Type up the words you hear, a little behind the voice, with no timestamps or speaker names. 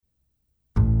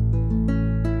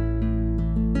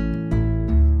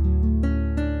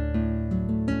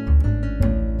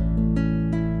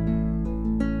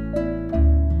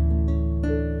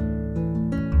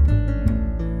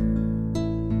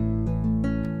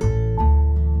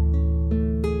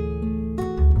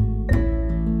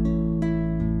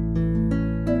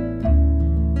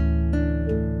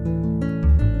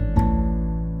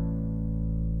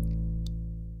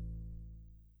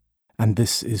and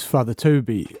this is Fr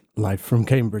Toby live from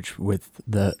Cambridge with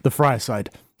the FRIARSIDE.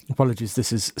 Apologies,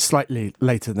 this is slightly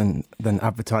later than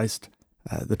advertised.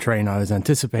 The train I was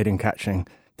anticipating catching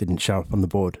didn't show up on the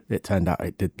board. It turned out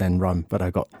it did then run, but I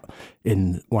got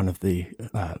in one of the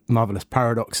marvellous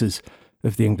paradoxes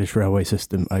of the English railway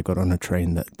system. I got on a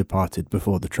train that departed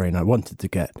before the train I wanted to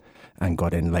get and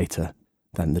got in later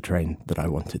than the train that I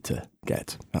wanted to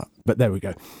get. But there we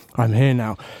go. I'm here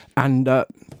now. And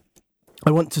I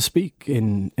want to speak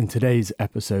in today's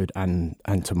episode and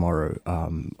tomorrow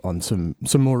on some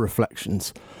more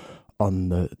reflections on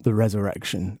the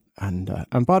resurrection. And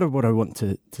part of what I want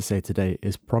to say today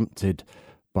is prompted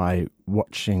by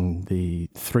watching the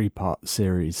 3-part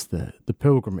series, The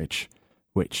Pilgrimage,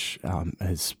 which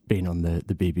has been on the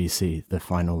BBC. The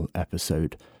final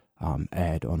episode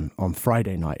aired on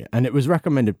Friday night. And it was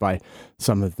recommended by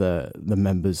some of the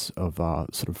members of our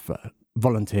sort of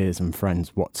volunteers and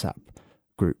friends WhatsApp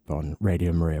group on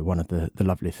Radio Maria. One of the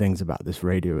lovely things about this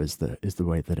radio is the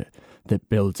way that it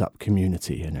builds up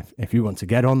community. And if you want to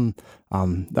get on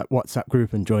that WhatsApp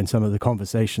group and join some of the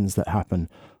conversations that happen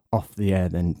off the air,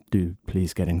 then do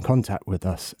please get in contact with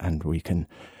us and we can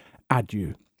add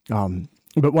you.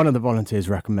 But one of the volunteers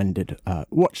recommended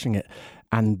watching it,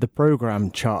 and the programme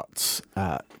charts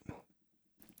a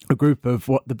group of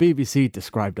what the BBC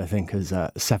described, I think, as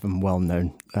 7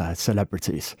 well-known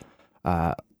celebrities.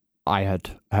 I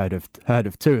had heard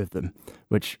of 2 of them,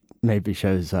 which maybe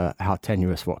shows how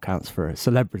tenuous what counts for a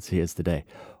celebrity is today,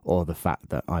 or the fact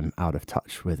that I'm out of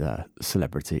touch with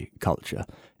celebrity culture.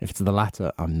 If it's the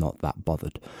latter, I'm not that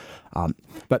bothered.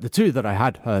 But the 2 that I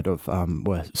had heard of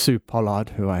were Sue Pollard,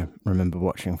 who I remember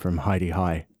watching from Heidi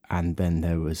High, and then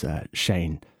there was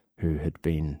Shane, who had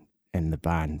been in the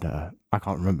band. I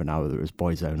can't remember now whether it was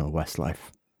Boyzone or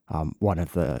Westlife. One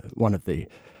of the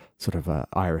sort of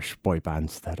Irish boy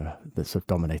bands that sort of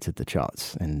dominated the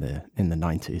charts in the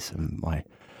 90s and my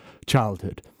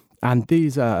childhood. And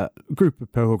these group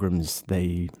of pilgrims,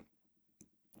 they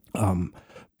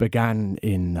began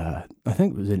in I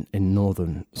think it was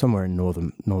in somewhere in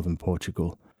northern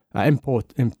Portugal, in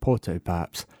Porto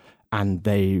perhaps, and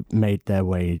they made their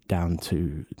way down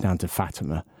to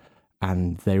Fatima,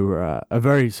 and they were a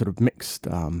very sort of mixed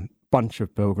bunch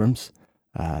of pilgrims.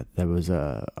 There was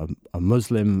a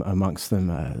Muslim amongst them,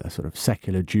 a sort of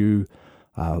secular Jew,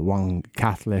 one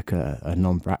Catholic, a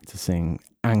non-practicing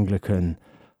Anglican,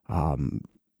 and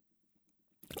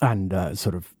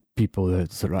sort of people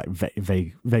that sort of like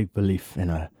vague belief in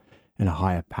a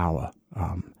higher power,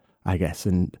 I guess.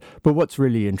 But what's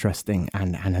really interesting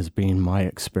and has been my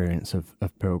experience of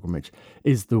pilgrimage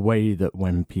is the way that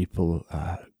when people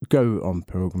go on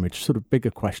pilgrimage, sort of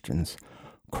bigger questions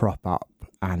crop up,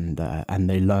 and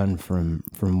they learn from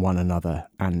one another,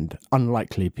 and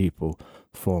unlikely people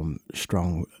form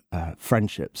strong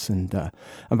friendships. And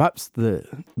perhaps the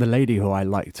lady who I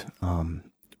liked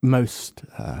most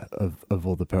of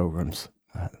all the pilgrims,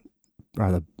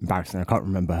 rather embarrassing, I can't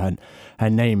remember her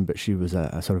name, but she was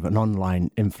a sort of an online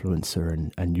influencer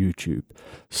and YouTube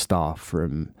star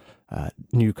from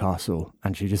Newcastle,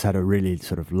 and she just had a really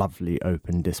sort of lovely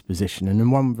open disposition. And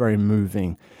in one very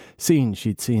moving scene,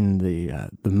 she'd seen the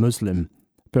Muslim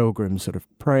pilgrim sort of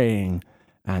praying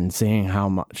and seeing how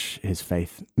much his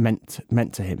faith meant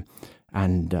to him,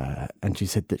 and she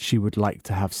said that she would like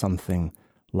to have something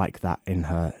like that in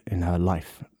her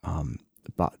life,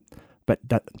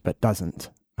 but doesn't.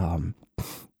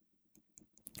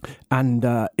 And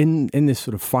in this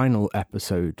sort of final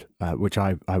episode, which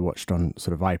I watched on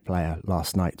sort of iPlayer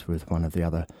last night with one of the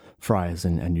other friars,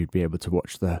 and you'd be able to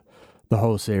watch the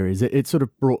whole series, it sort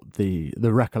of brought the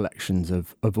recollections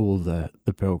of all the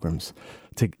pilgrims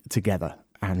together.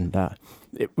 And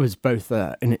it was both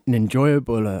an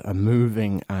enjoyable, a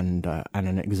moving, and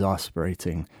an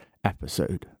exasperating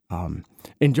episode.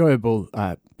 Enjoyable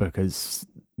because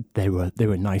they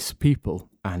were nice people,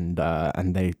 and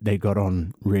they got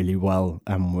on really well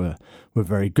and were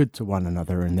very good to one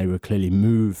another, and they were clearly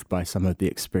moved by some of the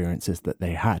experiences that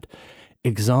they had.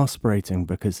 Exasperating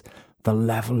because the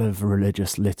level of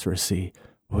religious literacy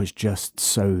was just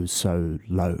so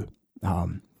low.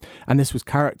 And this was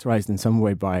characterized in some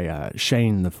way by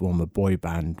Shane, the former boy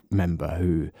band member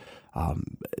who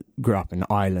grew up in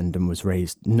Ireland and was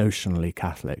raised notionally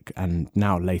Catholic, and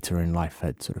now later in life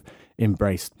had sort of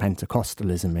embraced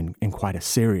Pentecostalism in quite a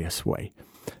serious way.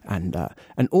 And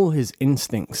all his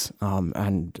instincts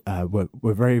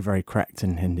were very, very correct,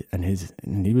 and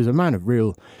he was a man of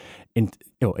real,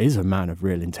 is a man of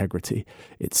real integrity,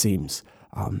 it seems.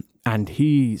 And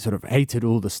he sort of hated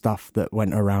all the stuff that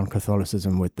went around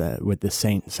Catholicism with the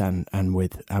saints and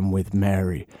with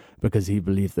Mary, because he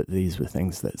believed that these were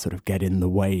things that sort of get in the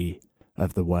way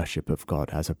of the worship of God,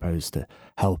 as opposed to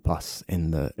help us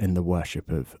in the worship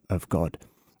of God.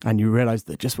 And you realize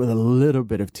that just with a little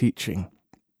bit of teaching,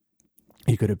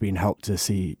 you could have been helped to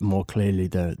see more clearly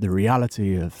the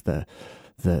reality of the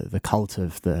cult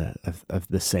of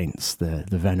the saints, the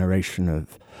veneration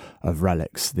of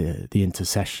relics, the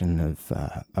intercession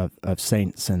of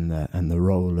saints, and the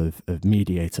role of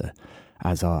mediator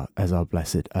as our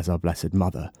blessed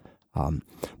mother.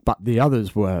 But the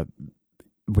others were,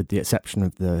 with the exception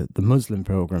of the Muslim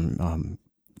pilgrim,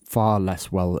 far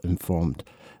less well informed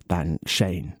than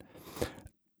Shane.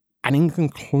 And in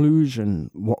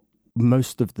conclusion, what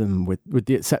most of them, with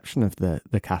the exception of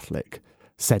the Catholic,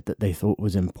 said that they thought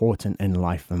was important in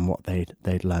life and what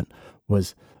they'd learnt,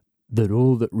 was that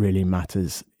all that really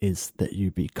matters is that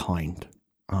you be kind.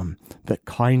 That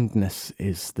kindness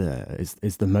is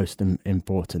the most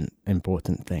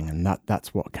important thing, and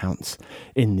that's what counts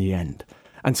in the end.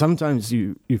 And sometimes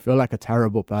you feel like a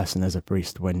terrible person as a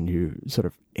priest when you sort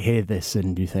of hear this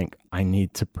and you think, I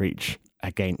need to preach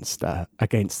against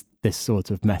this sort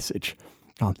of message,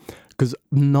 because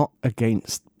I'm not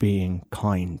against being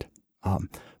kind,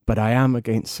 but I am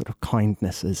against sort of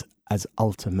kindness as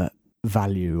ultimate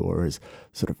value, or as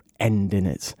sort of end in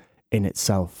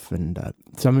itself. And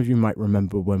some of you might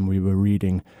remember when we were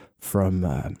reading from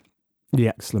the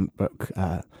excellent book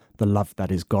The Love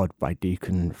That Is God by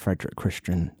Deacon Frederick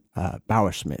Christian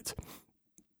Bauerschmidt,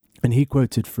 and he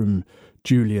quoted from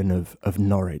Julian of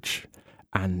Norwich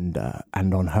and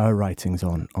on her writings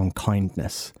on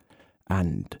kindness,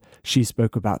 and she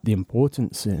spoke about the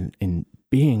importance in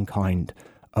being kind,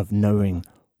 of knowing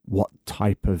what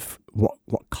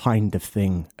kind of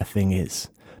thing a thing is.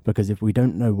 Because if we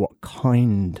don't know what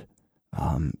kind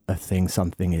of thing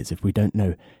something is, if we don't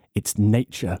know its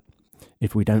nature,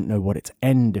 if we don't know what its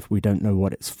end, if we don't know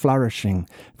what it's flourishing,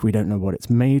 if we don't know what it's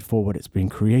made for, what it's been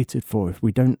created for, if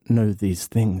we don't know these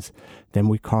things, then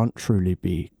we can't truly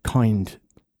be kind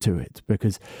to it.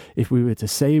 Because if we were to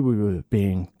say we were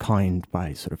being kind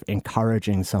by sort of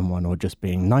encouraging someone or just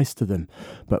being nice to them,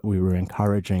 but we were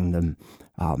encouraging them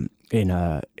in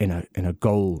a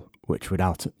goal which would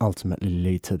ultimately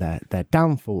lead to their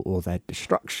downfall or their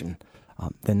destruction,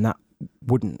 then that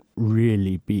wouldn't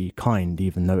really be kind,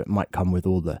 even though it might come with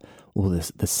all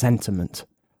the sentiment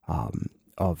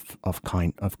of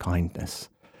kindness.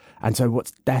 And so, what's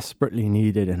desperately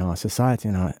needed in our society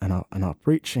and our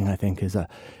preaching, I think, is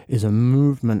a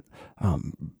movement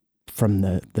from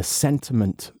the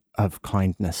sentiment of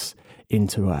kindness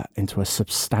into a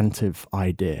substantive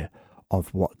idea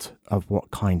of what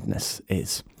kindness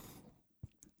is.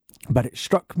 But it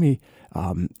struck me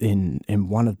in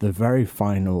one of the very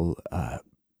final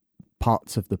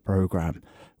parts of the program,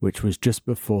 which was just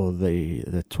before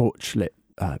the torchlit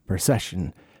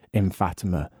procession in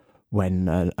Fatima, when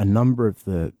a number of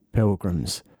the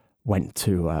pilgrims went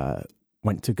to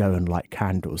go and light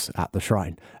candles at the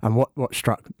shrine. And what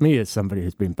struck me as somebody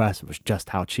who's been Bursa was just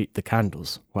how cheap the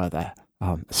candles were there.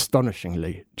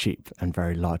 Astonishingly cheap and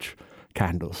very large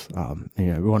candles.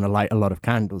 We want to light a lot of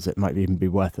candles. It might even be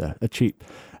worth a cheap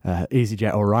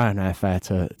EasyJet or Ryanair fare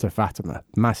to Fatima.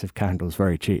 Massive candles,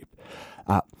 very cheap.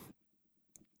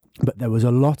 But there was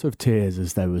a lot of tears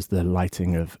as there was the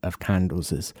lighting of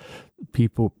candles, as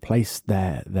people placed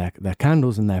their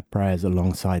candles and their prayers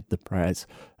alongside the prayers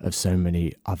of so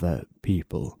many other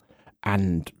people.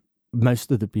 And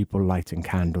most of the people lighting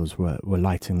candles were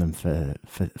lighting them for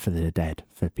the dead,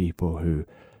 for people who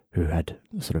had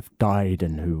sort of died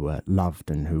and who were loved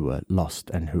and who were lost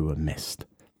and who were missed.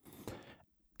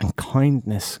 And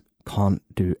kindness can't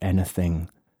do anything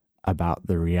about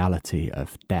the reality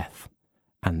of death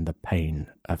and the pain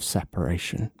of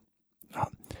separation.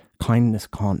 Kindness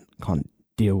can't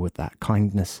deal with that.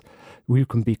 Kindness, we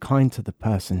can be kind to the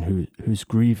person who's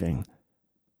grieving,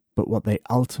 but what they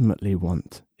ultimately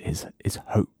want is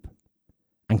hope.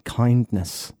 And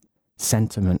kindness,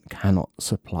 sentiment cannot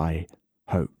supply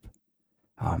hope.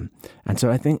 And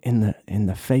so I think in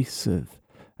the face of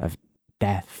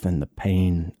death and the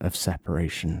pain of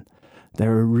separation,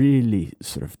 there are really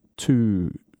sort of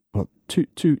two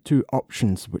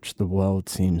options which the world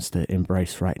seems to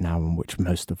embrace right now, and which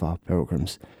most of our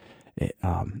pilgrims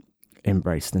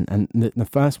embraced. And the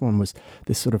first one was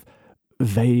this sort of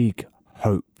vague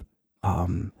hope,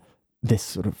 this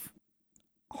sort of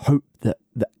hope that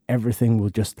everything will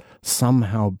just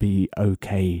somehow be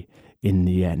okay in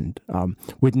the end,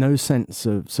 with no sense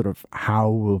of sort of how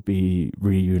we'll be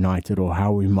reunited or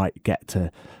how we might get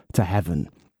to heaven.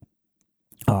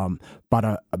 but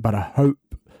a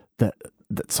hope that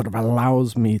sort of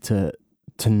allows me to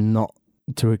not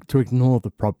to ignore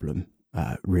the problem,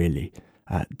 really,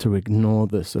 to ignore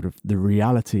the sort of the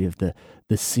reality of the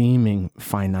seeming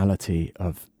finality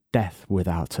of death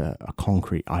without a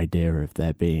concrete idea of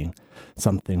there being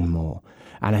something more.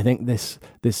 And I think this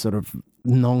sort of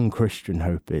non-Christian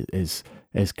hope is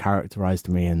characterized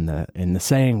to me in the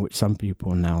saying which some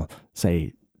people now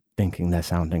say, thinking they're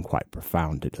sounding quite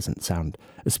profound. It doesn't sound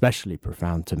especially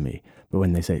profound to me, but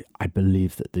when they say, I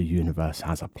believe that the universe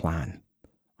has a plan.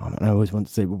 And I always want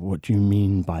to say, well, what do you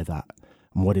mean by that?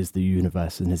 And what is the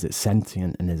universe? And is it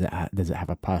sentient? And does it have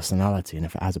a personality? And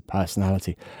if it has a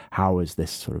personality, how is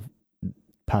this sort of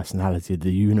personality of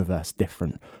the universe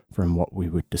different from what we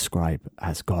would describe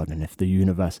as God? And if the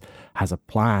universe has a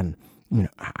plan,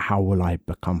 how will I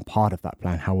become part of that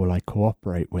plan? How will I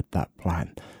cooperate with that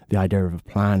plan? The idea of a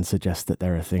plan suggests that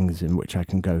there are things in which I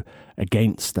can go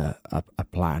against a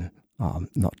plan,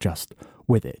 not just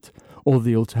with it. Or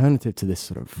the alternative to this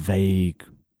sort of vague,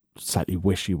 slightly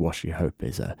wishy-washy hope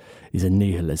is a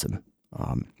nihilism.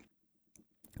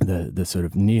 The sort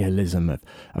of nihilism of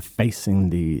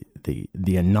facing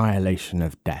the annihilation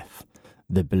of death,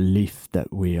 the belief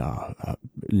that we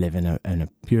live in a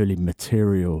purely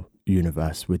material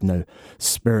universe with no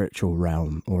spiritual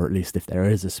realm, or at least if there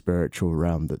is a spiritual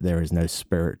realm, that there is no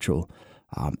spiritual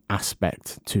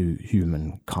aspect to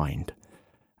humankind.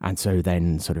 And so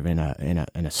then sort of in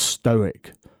a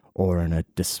stoic or in a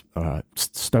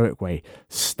stoic way,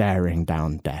 staring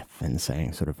down death and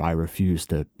saying sort of, I refuse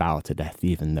to bow to death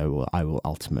even though I will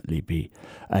ultimately be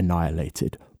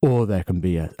annihilated. Or there can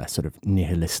be a sort of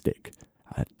nihilistic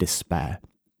despair.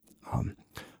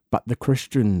 But the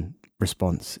Christian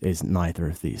response is neither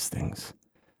of these things.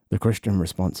 The Christian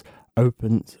response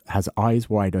has eyes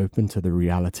wide open to the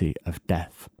reality of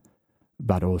death,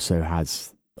 but also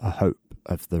has a hope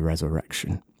of the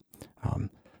resurrection.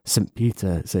 St.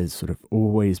 Peter says sort of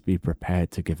always be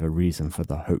prepared to give a reason for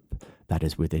the hope that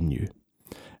is within you.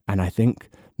 And I think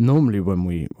normally when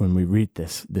we read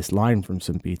this line from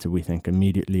St. Peter, we think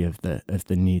immediately of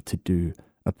the need to do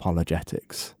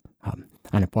apologetics.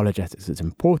 And apologetics is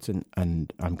important,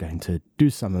 and I'm going to do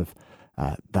some of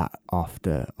that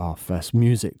after our first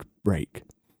music break.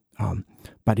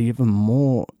 But even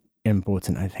more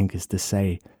important, I think, is to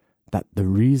say that the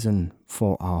reason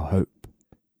for our hope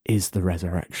is the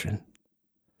resurrection.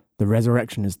 The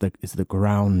resurrection is the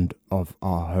ground of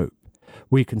our hope.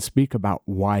 We can speak about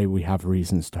why we have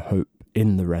reasons to hope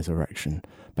in the resurrection,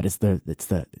 but it's the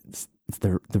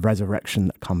resurrection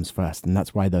that comes first, and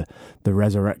that's why the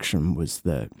resurrection was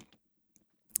the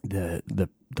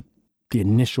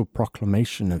initial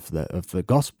proclamation of the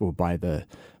gospel by the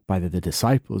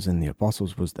disciples and the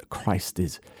apostles was that Christ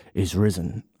is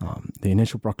risen. The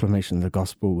initial proclamation of the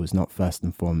gospel was not first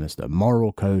and foremost a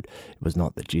moral code. It was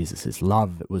not that Jesus is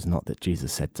love. It was not that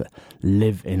Jesus said to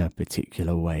live in a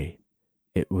particular way.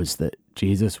 It was that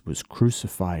Jesus was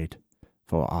crucified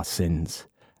for our sins,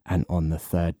 and on the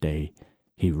third day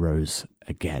he rose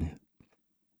again.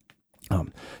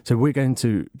 So we're going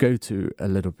to go to a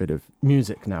little bit of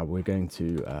music now. We're going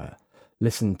to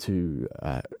listen to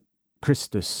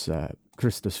Christus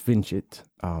Vincit,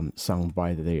 sung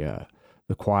by the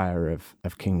choir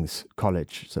of King's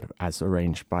College, sort of as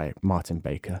arranged by Martin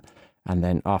Baker. And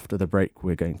then after the break,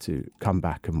 we're going to come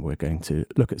back and we're going to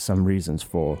look at some reasons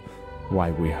for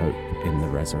why we hope in the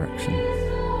resurrection. Oh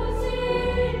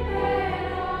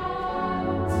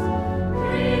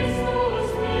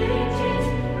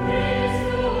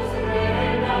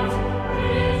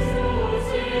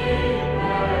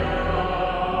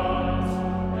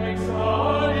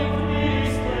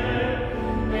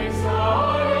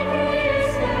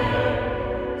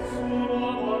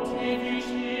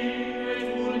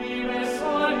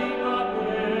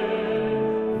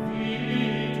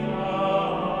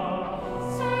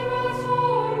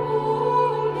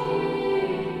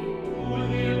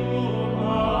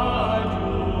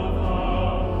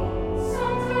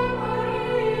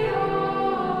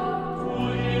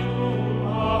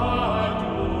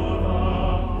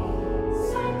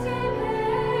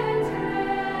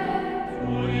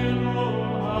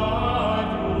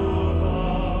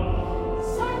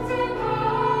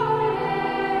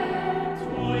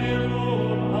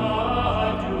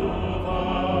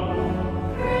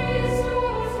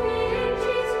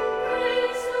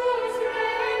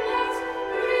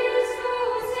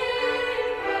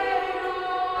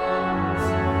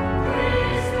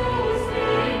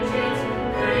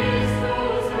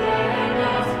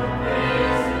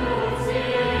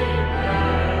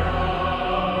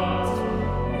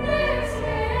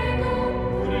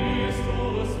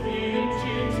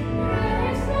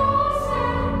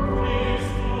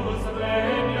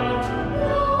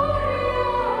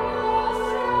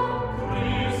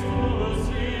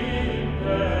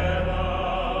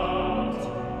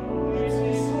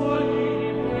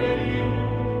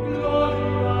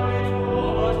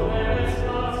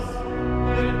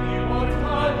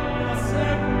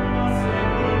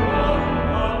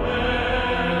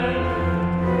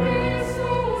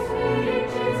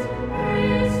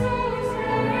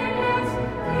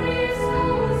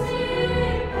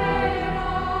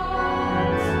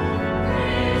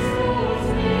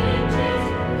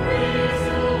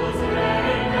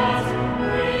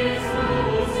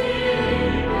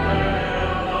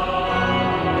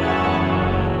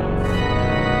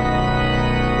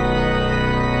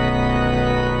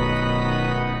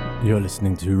You're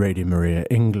listening to Radio Maria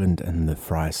England and the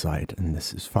FRIARSIDE, and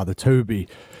this is Fr Toby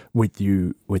with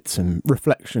you with some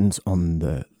reflections on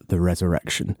the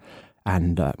resurrection.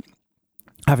 And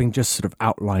having just sort of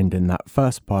outlined in that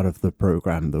first part of the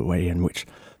programme the way in which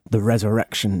the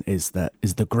resurrection is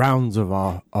the grounds of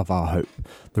our hope.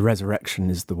 The resurrection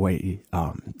is the way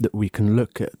that we can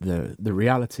look at the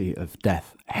reality of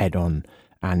death head on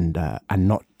and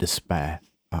not despair,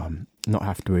 not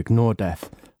have to ignore death,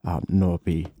 nor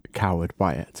be cowed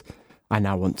by it. I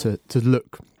now want to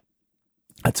look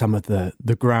at some of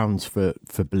the grounds for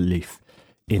belief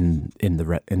in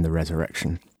the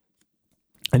resurrection.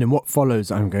 And in what follows,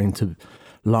 I'm going to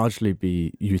largely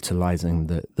be utilising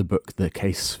the book The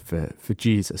Case for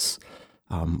Jesus,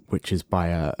 which is by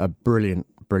a brilliant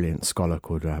scholar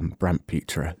called Brant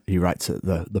Pitre. He writes at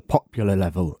the popular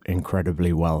level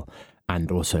incredibly well, and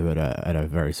also at a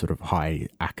very sort of high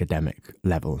academic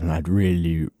level. And I'd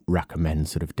really recommend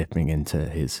sort of dipping into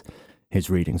his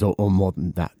readings, or more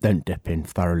than that, don't dip in,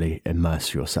 thoroughly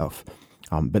immerse yourself.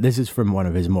 But this is from one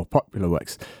of his more popular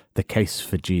works, The Case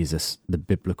for Jesus, the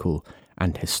Biblical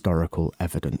and Historical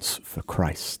Evidence for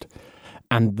Christ.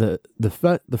 And the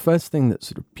first thing that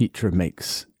sort of Pitre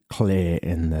makes clear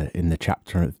in the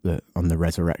chapter on the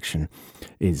resurrection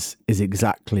is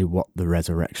exactly what the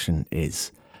resurrection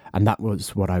is. And that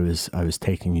was what I was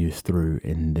taking you through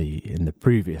in the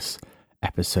previous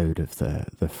episode of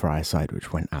the FRIARSIDE,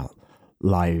 which went out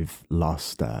live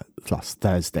last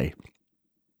Thursday,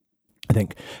 I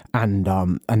think.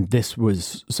 And this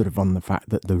was sort of on the fact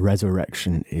that the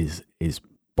resurrection is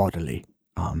bodily.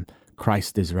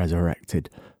 Christ is resurrected,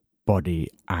 body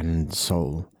and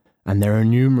soul. And there are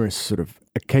numerous sort of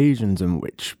occasions in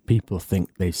which people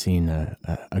think they've seen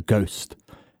a ghost.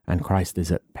 And Christ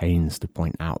is at pains to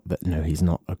point out that no, he's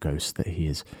not a ghost, that he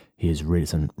is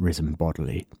risen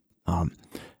bodily.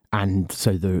 And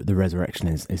so the resurrection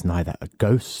is neither a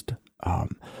ghost,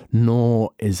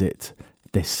 nor is it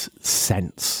this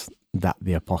sense that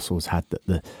the apostles had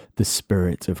that the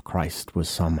Spirit of Christ was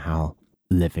somehow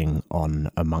living on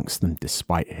amongst them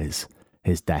despite his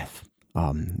death.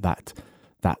 That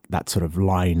sort of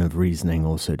line of reasoning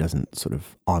also doesn't sort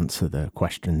of answer the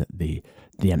question that the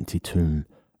empty tomb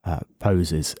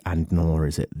poses, and nor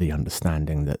is it the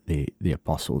understanding that the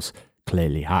apostles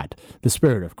clearly had. The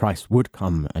Spirit of Christ would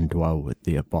come and dwell with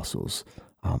the apostles,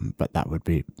 but that would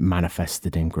be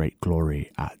manifested in great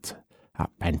glory at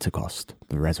Pentecost.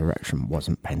 The resurrection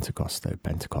wasn't Pentecost, though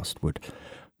Pentecost would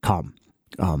come.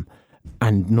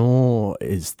 And nor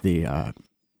is the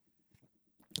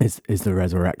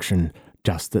resurrection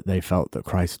just that they felt that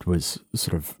Christ was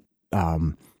sort of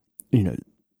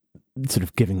sort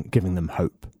of giving them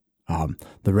hope.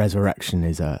 The resurrection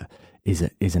is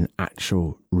an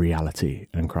actual reality,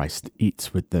 and Christ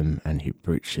eats with them, and he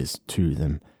preaches to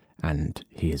them, and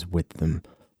he is with them,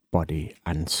 body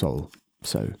and soul.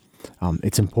 So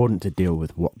it's important to deal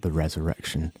with what the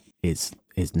resurrection is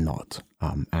not,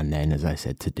 and then, as I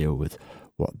said, to deal with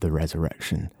what the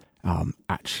resurrection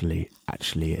actually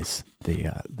is,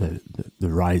 the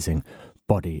rising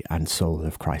body and soul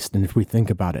of Christ. And if we think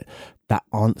about it, that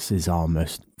answers our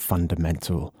most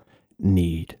fundamental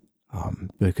need,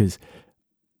 because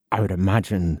I would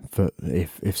imagine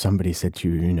if somebody said to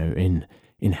you,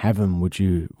 in heaven, would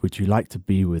you like to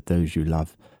be with those you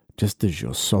love just as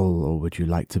your soul, or would you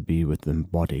like to be with them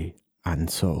body and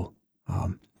soul?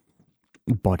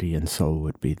 Body and soul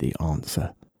would be the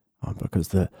answer, because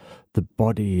the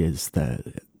body is the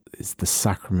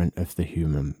sacrament of the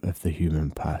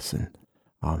human person.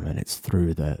 And it's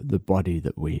through the body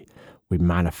that we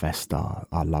manifest our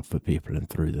love for people, and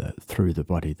through the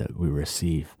body that we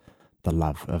receive the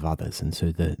love of others. And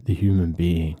so the human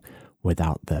being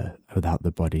without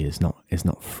the body is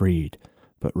not freed,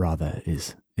 but rather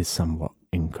is somewhat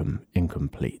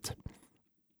incomplete.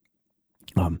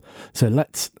 So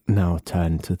let's now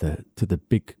turn to the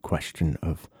big question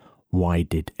of why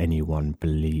did anyone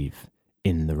believe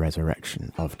in the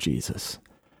resurrection of Jesus?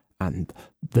 And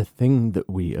the thing that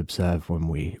we observe when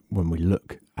we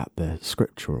look at the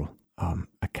scriptural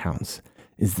accounts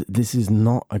is that this is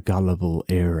not a gullible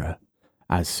era,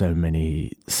 as so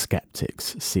many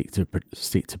skeptics seek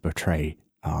to portray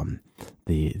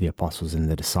the apostles and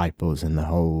the disciples and the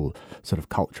whole sort of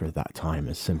culture of that time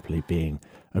as simply being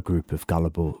a group of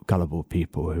gullible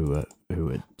people who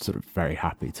are sort of very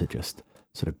happy to just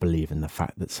sort of believe in the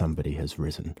fact that somebody has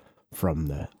risen from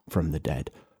the dead.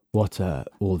 What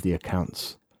all the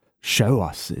accounts show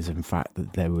us is, in fact,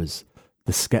 that there was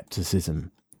the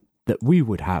skepticism that we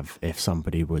would have if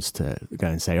somebody was to go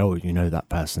and say, "Oh, that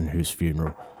person whose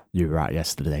funeral you were at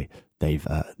yesterday, they've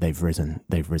risen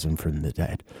from the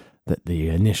dead." that the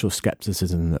initial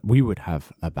skepticism that we would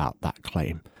have about that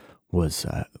claim was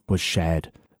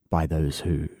shared by those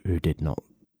who did not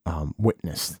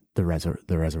witness the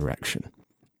resurrection.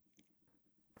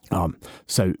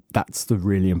 So that's the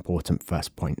really important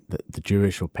first point, that the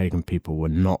Jewish or pagan people were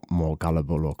not more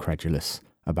gullible or credulous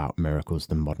about miracles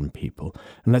than modern people.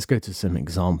 And let's go to some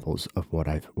examples of what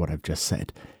I've just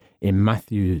said. In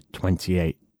Matthew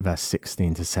 28, verse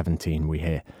 16 to 17, we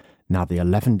hear, "Now the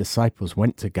 11 disciples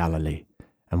went to Galilee,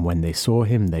 and when they saw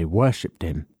him, they worshipped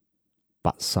him,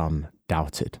 but some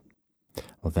doubted."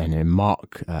 Or then in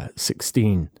Mark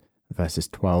 16, verses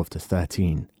 12 to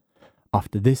 13,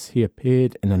 "After this he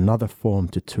appeared in another form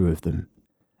to 2 of them,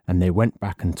 and they went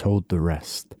back and told the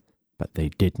rest, but they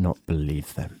did not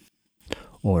believe them."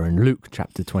 Or in Luke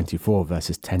chapter 24,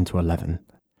 verses 10 to 11,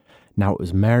 "Now it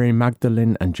was Mary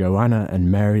Magdalene and Joanna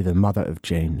and Mary the mother of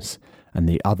James, and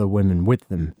the other women with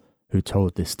them, who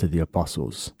told this to the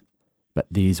apostles. But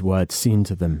these words seemed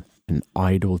to them an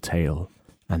idle tale,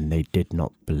 and they did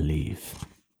not believe."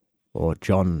 Or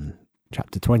John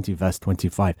chapter 20, verse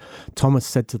 25, "Thomas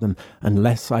said to them,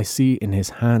 Unless I see in his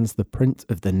hands the print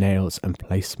of the nails, and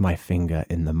place my finger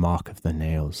in the mark of the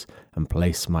nails, and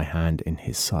place my hand in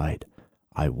his side,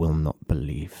 I will not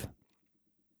believe."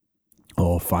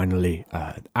 Or finally,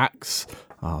 Acts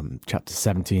chapter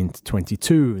 17 to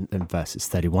 22 and verses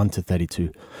 31 to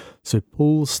 32. "So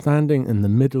Paul, standing in the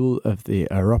middle of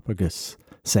the Areopagus,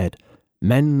 said,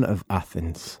 Men of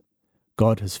Athens,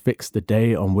 God has fixed the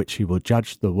day on which he will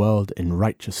judge the world in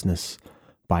righteousness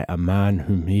by a man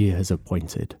whom he has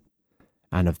appointed.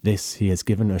 And of this he has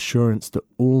given assurance to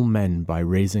all men by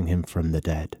raising him from the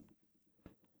dead.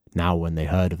 Now when they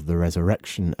heard of the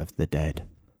resurrection of the dead,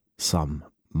 some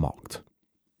mocked."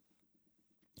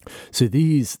 So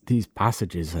these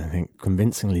passages, I think,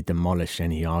 convincingly demolish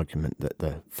any argument that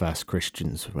the first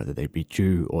Christians, whether they be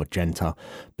Jew or Gentile,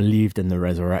 believed in the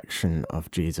resurrection of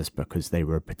Jesus because they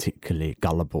were a particularly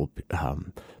gullible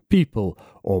people,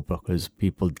 or because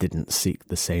people didn't seek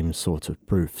the same sort of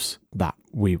proofs that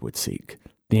we would seek.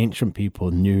 The ancient people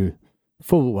knew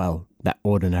full well that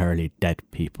ordinarily dead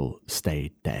people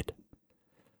stayed dead.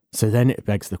 So then it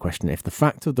begs the question, if the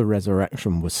fact of the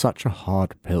resurrection was such a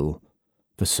hard pill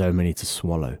for so many to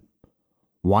swallow,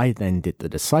 why then did the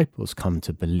disciples come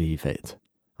to believe it?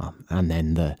 And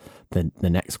then the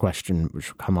next question,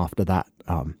 which will come after that,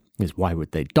 is why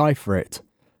would they die for it?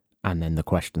 And then the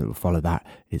question that will follow that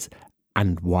is,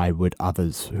 and why would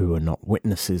others who are not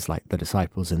witnesses, like the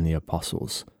disciples and the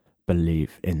apostles,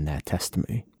 believe in their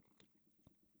testimony?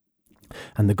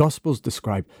 And the Gospels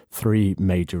describe 3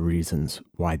 major reasons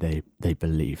why they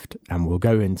believed, and we'll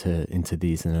go into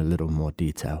these in a little more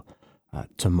detail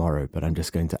tomorrow, but I'm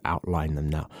just going to outline them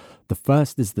now. The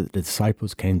first is that the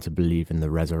disciples came to believe in the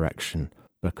resurrection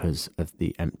because of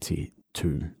the empty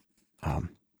tomb.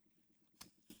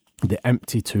 The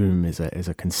empty tomb is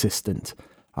a consistent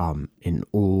in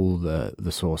all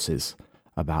the sources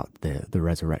about the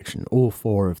resurrection. All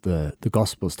 4 of the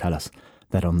Gospels tell us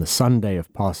that on the Sunday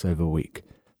of Passover week,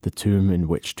 the tomb in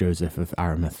which Joseph of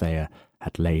Arimathea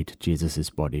had laid Jesus'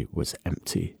 body was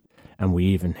empty. And we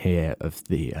even hear of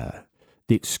the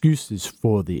excuses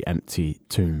for the empty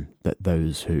tomb that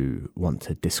those who want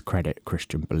to discredit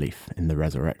Christian belief in the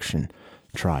resurrection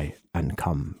try and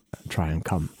come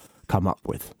up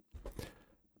with.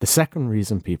 The second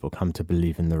reason people come to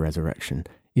believe in the resurrection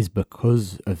is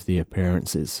because of the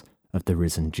appearances of the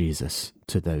risen Jesus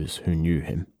to those who knew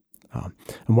him.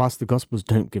 And whilst the Gospels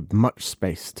don't give much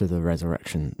space to the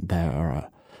resurrection, there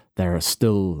are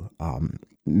still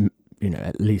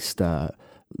at least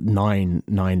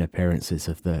 9 appearances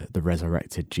of the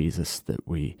resurrected Jesus that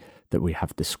we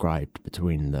have described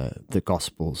between the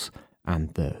Gospels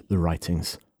and the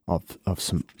writings of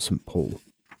St. Paul.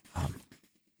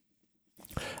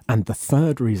 And the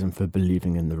third reason for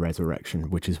believing in the resurrection,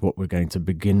 which is what we're going to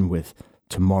begin with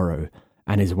tomorrow,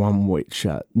 and is one which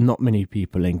not many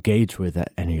people engage with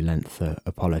at any length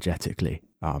apologetically,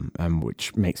 and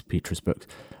which makes Peter's book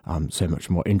so much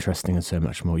more interesting and so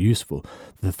much more useful.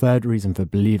 The third reason for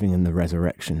believing in the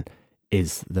resurrection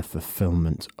is the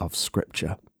fulfillment of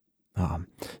Scripture.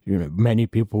 Many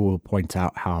people will point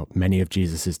out how many of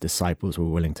Jesus' disciples were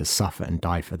willing to suffer and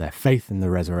die for their faith in the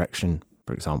resurrection.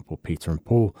 For example, Peter and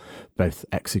Paul, both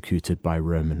executed by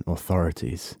Roman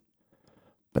authorities.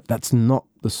 But that's not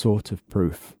the sort of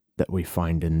proof that we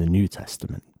find in the New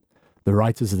Testament. The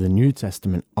writers of the New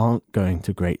Testament aren't going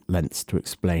to great lengths to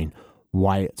explain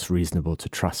why it's reasonable to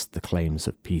trust the claims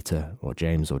of Peter or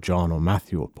James or John or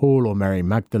Matthew or Paul or Mary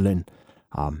Magdalene.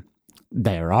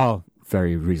 There are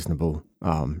very reasonable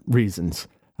reasons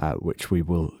which we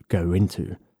will go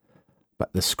into.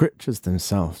 but the scriptures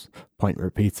themselves point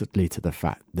repeatedly to the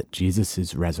fact that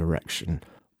Jesus' resurrection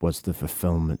was the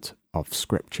fulfillment of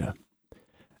scripture.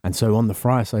 And so on the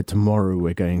Friarside tomorrow,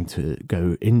 we're going to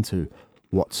go into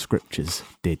what scriptures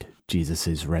did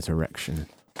Jesus' resurrection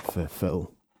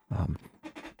fulfill.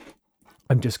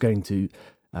 I'm just going to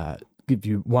give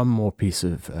you one more piece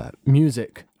of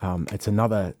music. It's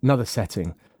another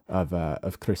setting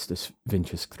of Christus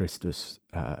Vincius Christus,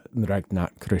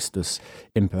 Regnat Christus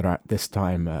Imperat, this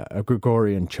time a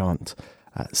Gregorian chant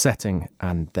setting,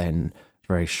 and then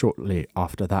very shortly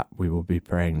after that we will be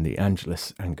praying the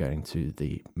Angelus and going to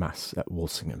the Mass at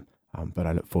Walsingham. But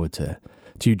I look forward to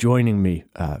you joining me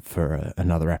for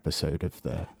another episode of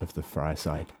the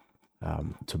Friarside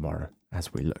tomorrow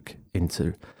as we look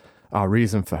into our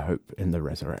reason for hope in the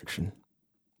resurrection.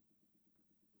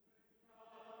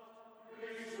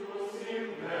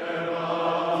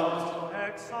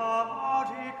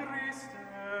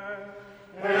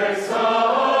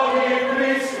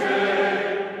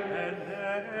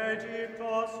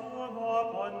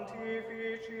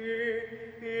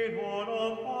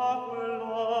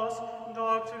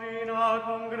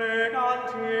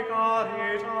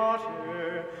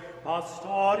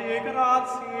 Pastori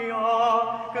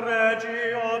gratia,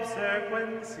 gregi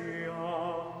obsequentia,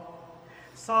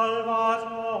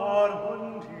 Salvator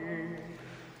mundi,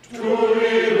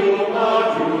 tuilum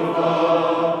adjuva,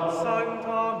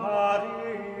 Sancta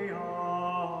Maria,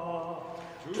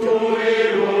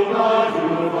 tuilum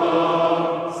adjuva,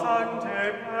 Sancte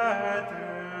Petre,